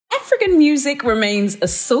African music remains a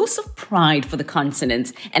source of pride for the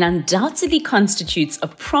continent and undoubtedly constitutes a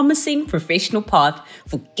promising professional path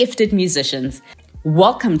for gifted musicians.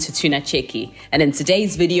 Welcome to Tunacheki, and in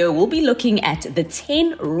today's video, we'll be looking at the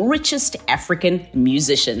 10 richest African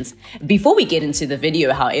musicians. Before we get into the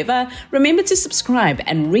video, however, remember to subscribe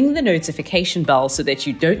and ring the notification bell so that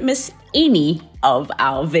you don't miss any of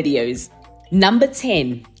our videos. Number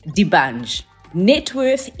 10, D'banj. Net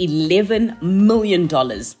worth $11 million.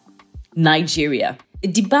 Nigeria.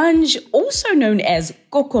 D'banj, also known as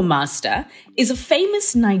Koko Master, is a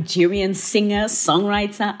famous Nigerian singer,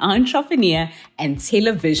 songwriter, entrepreneur, and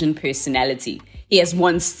television personality. He has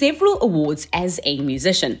won several awards as a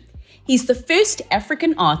musician. He's the first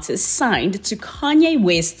African artist signed to Kanye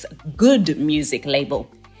West's Good Music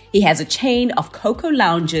label. He has a chain of Coco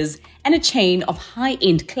lounges and a chain of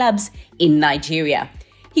high-end clubs in Nigeria.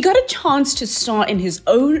 He got a chance to star in his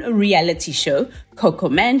own reality show, Coco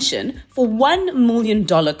Mansion, for $1 million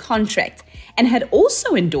contract and had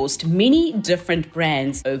also endorsed many different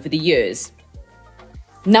brands over the years.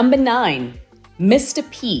 Number 9, Mr.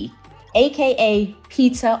 P, aka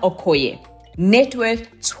Peter Okoye. Net worth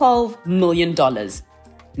 $12 million.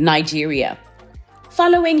 Nigeria.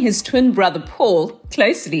 Following his twin brother Paul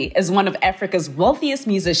closely as one of Africa's wealthiest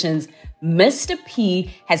musicians, Mr.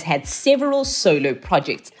 P has had several solo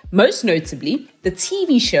projects, most notably the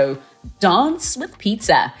TV show Dance with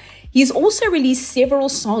Peter. He's also released several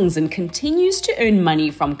songs and continues to earn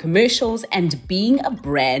money from commercials and being a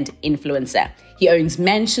brand influencer. He owns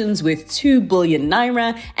mansions worth 2 billion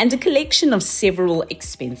naira and a collection of several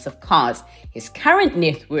expensive cars. His current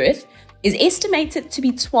net worth is estimated to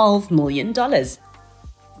be $12 million.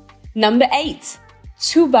 Number 8,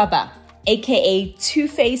 Tubaba, aka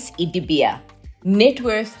Two-Face Idibia. Net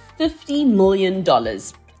worth $50 million.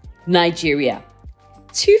 Nigeria.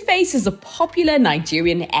 Two-Face is a popular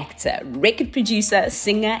Nigerian actor, record producer,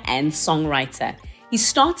 singer, and songwriter. He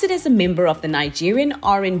started as a member of the Nigerian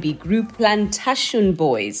R&B group Plantation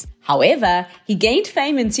Boys. However, he gained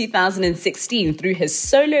fame in 2016 through his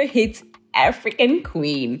solo hit African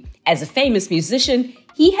Queen. As a famous musician,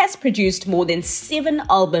 he has produced more than 7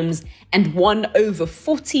 albums and won over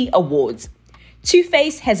 40 awards.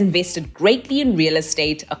 Two-Face has invested greatly in real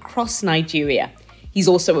estate across Nigeria. He's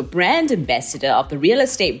also a brand ambassador of the real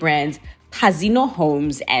estate brands Pazino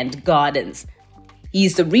Homes and Gardens. He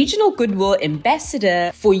is the regional goodwill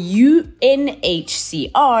ambassador for UNHCR,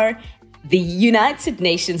 the United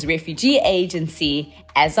Nations Refugee Agency,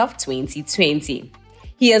 as of 2020.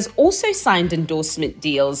 He has also signed endorsement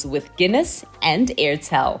deals with Guinness and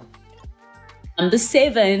Airtel. Number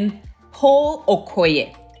 7, Paul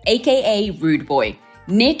Okoye, aka Rude Boy.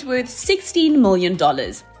 Net worth $16 million.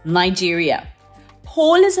 Nigeria.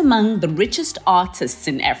 Paul is among the richest artists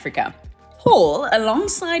in Africa. Paul,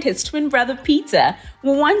 alongside his twin brother Peter,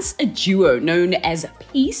 were once a duo known as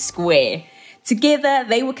P Square. Together,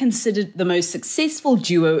 they were considered the most successful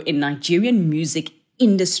duo in Nigerian music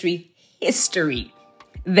industry history.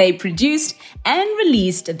 They produced and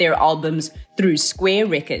released their albums through Square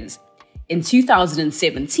Records. In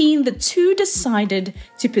 2017, the two decided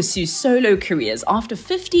to pursue solo careers after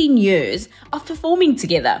 15 years of performing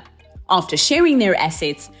together. After sharing their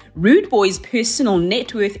assets, Rude Boy's personal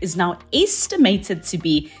net worth is now estimated to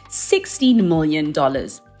be $16 million.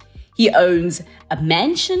 He owns a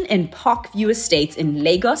mansion in Parkview Estate in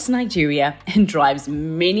Lagos, Nigeria, and drives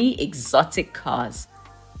many exotic cars.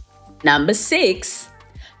 Number 6,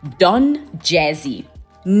 Don Jazzy.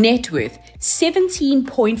 Net worth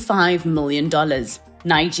 $17.5 million.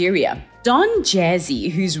 Nigeria. Don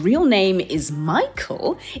Jazzy, whose real name is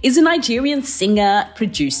Michael, is a Nigerian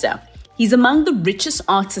singer-producer. He's among the richest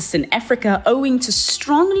artists in Africa owing to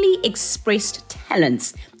strongly expressed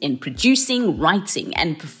talents in producing, writing,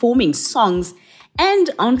 and performing songs and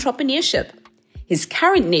entrepreneurship. His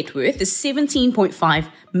current net worth is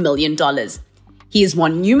 $17.5 million. He has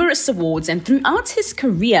won numerous awards and throughout his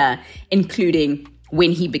career, including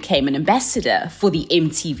when he became an ambassador for the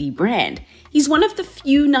MTV brand. He's one of the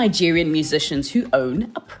few Nigerian musicians who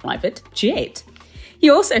own a private jet. He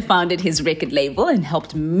also founded his record label and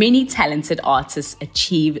helped many talented artists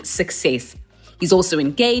achieve success. He's also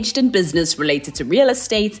engaged in business related to real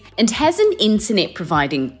estate and has an internet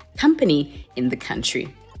providing company in the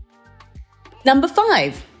country. Number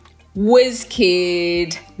 5,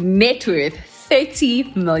 Wizkid. Net worth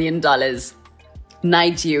 $30 million.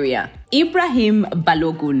 Nigeria. Ibrahim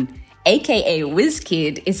Balogun, aka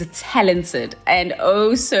Wizkid, is a talented and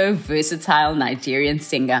oh so versatile Nigerian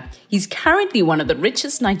singer. He's currently one of the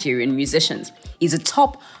richest Nigerian musicians. He's a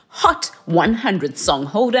top Hot 100 song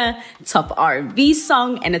holder, top R&B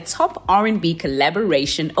song, and a top R&B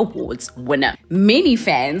collaboration awards winner. Many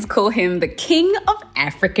fans call him the king of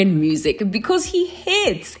African music because he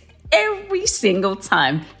hits every single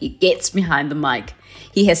time he gets behind the mic.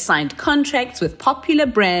 He has signed contracts with popular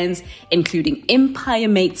brands, including Empire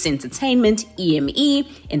Mates Entertainment, EME,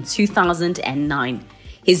 in 2009.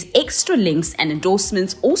 His extra links and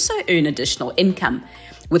endorsements also earn additional income,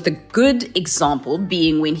 with a good example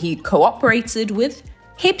being when he cooperated with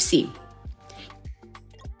Pepsi.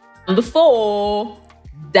 Number 4,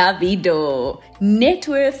 Davido, net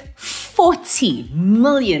worth $40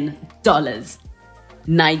 million.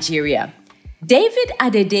 Nigeria. David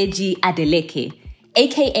Adedeji Adeleke,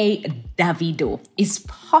 aka Davido, is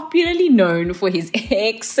popularly known for his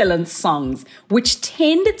excellent songs, which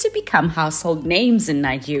tended to become household names in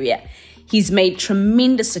Nigeria. He's made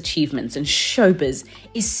tremendous achievements in showbiz,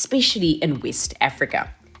 especially in West Africa.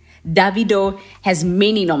 Davido has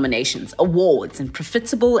many nominations, awards, and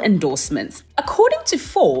profitable endorsements. According to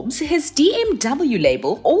Forbes, his DMW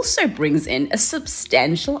label also brings in a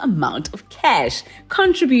substantial amount of cash,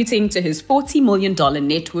 contributing to his $40 million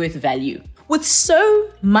net worth value. With so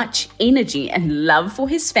much energy and love for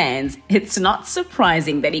his fans, it's not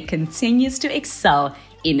surprising that he continues to excel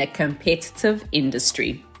in a competitive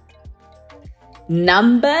industry.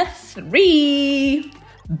 Number 3,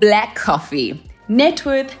 Black Coffee, net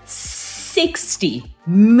worth $60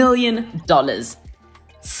 million.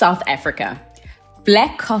 South Africa.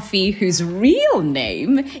 Black Coffee, whose real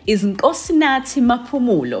name is Nkosinathi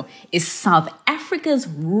Maphumulo, is South Africa's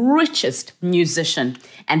richest musician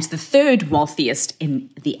and the third wealthiest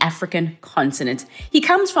in the African continent. He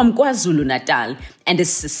comes from KwaZulu-Natal and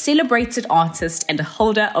is a celebrated artist and a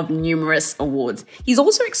holder of numerous awards. He's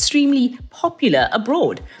also extremely popular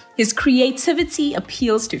abroad. His creativity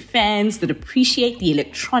appeals to fans that appreciate the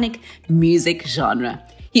electronic music genre.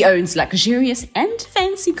 He owns luxurious and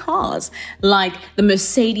fancy cars like the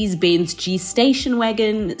Mercedes-Benz G station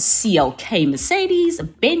wagon, CLK Mercedes, a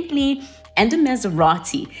Bentley, and a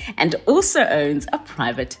Maserati, and also owns a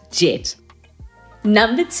private jet.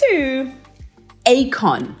 Number 2,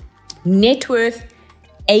 Akon, net worth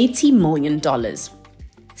 $80 million.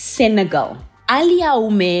 Senegal.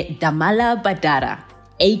 Aliaume Damala Badara,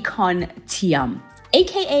 Akon Thiam,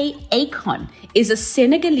 aka Akon, is a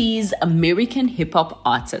Senegalese American hip-hop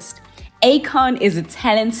artist. Akon is a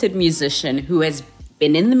talented musician who has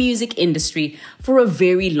been in the music industry for a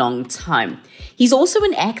very long time. He's also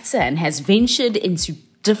an actor and has ventured into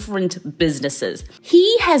different businesses.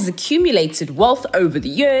 He has accumulated wealth over the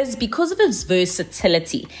years because of his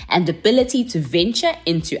versatility and ability to venture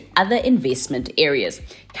into other investment areas.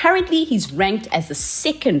 Currently, he's ranked as the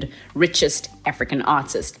second richest African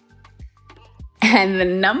artist. And the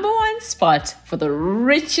number 1 spot for the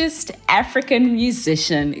richest African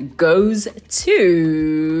musician goes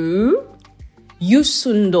to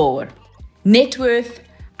Youssou N'Dour, net worth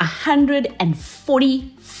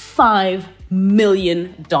 $145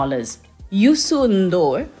 million. Youssou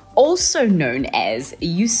N'Dour, also known as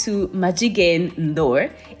Youssou Madjiguène N'Dour,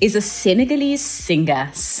 is a Senegalese singer,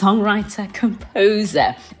 songwriter,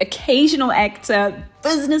 composer, occasional actor,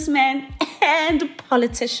 businessman, and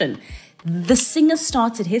politician. The singer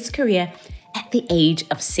started his career at the age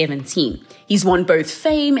of 17. He's won both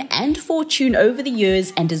fame and fortune over the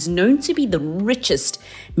years and is known to be the richest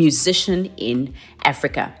musician in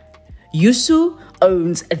Africa. Youssou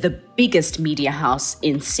owns the biggest media house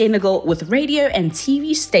in Senegal with radio and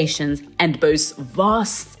TV stations and boasts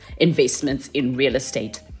vast investments in real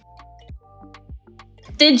estate.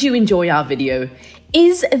 Did you enjoy our video?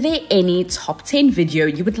 Is there any top 10 video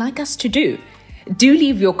you would like us to do? Do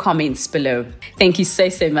leave your comments below. Thank you so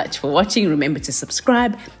much for watching. Remember to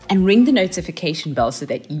subscribe and ring the notification bell so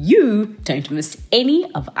that you don't miss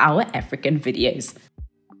any of our African videos.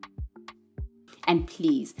 And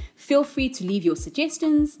please feel free to leave your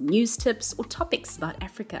suggestions, news tips, or topics about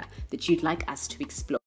Africa that you'd like us to explore.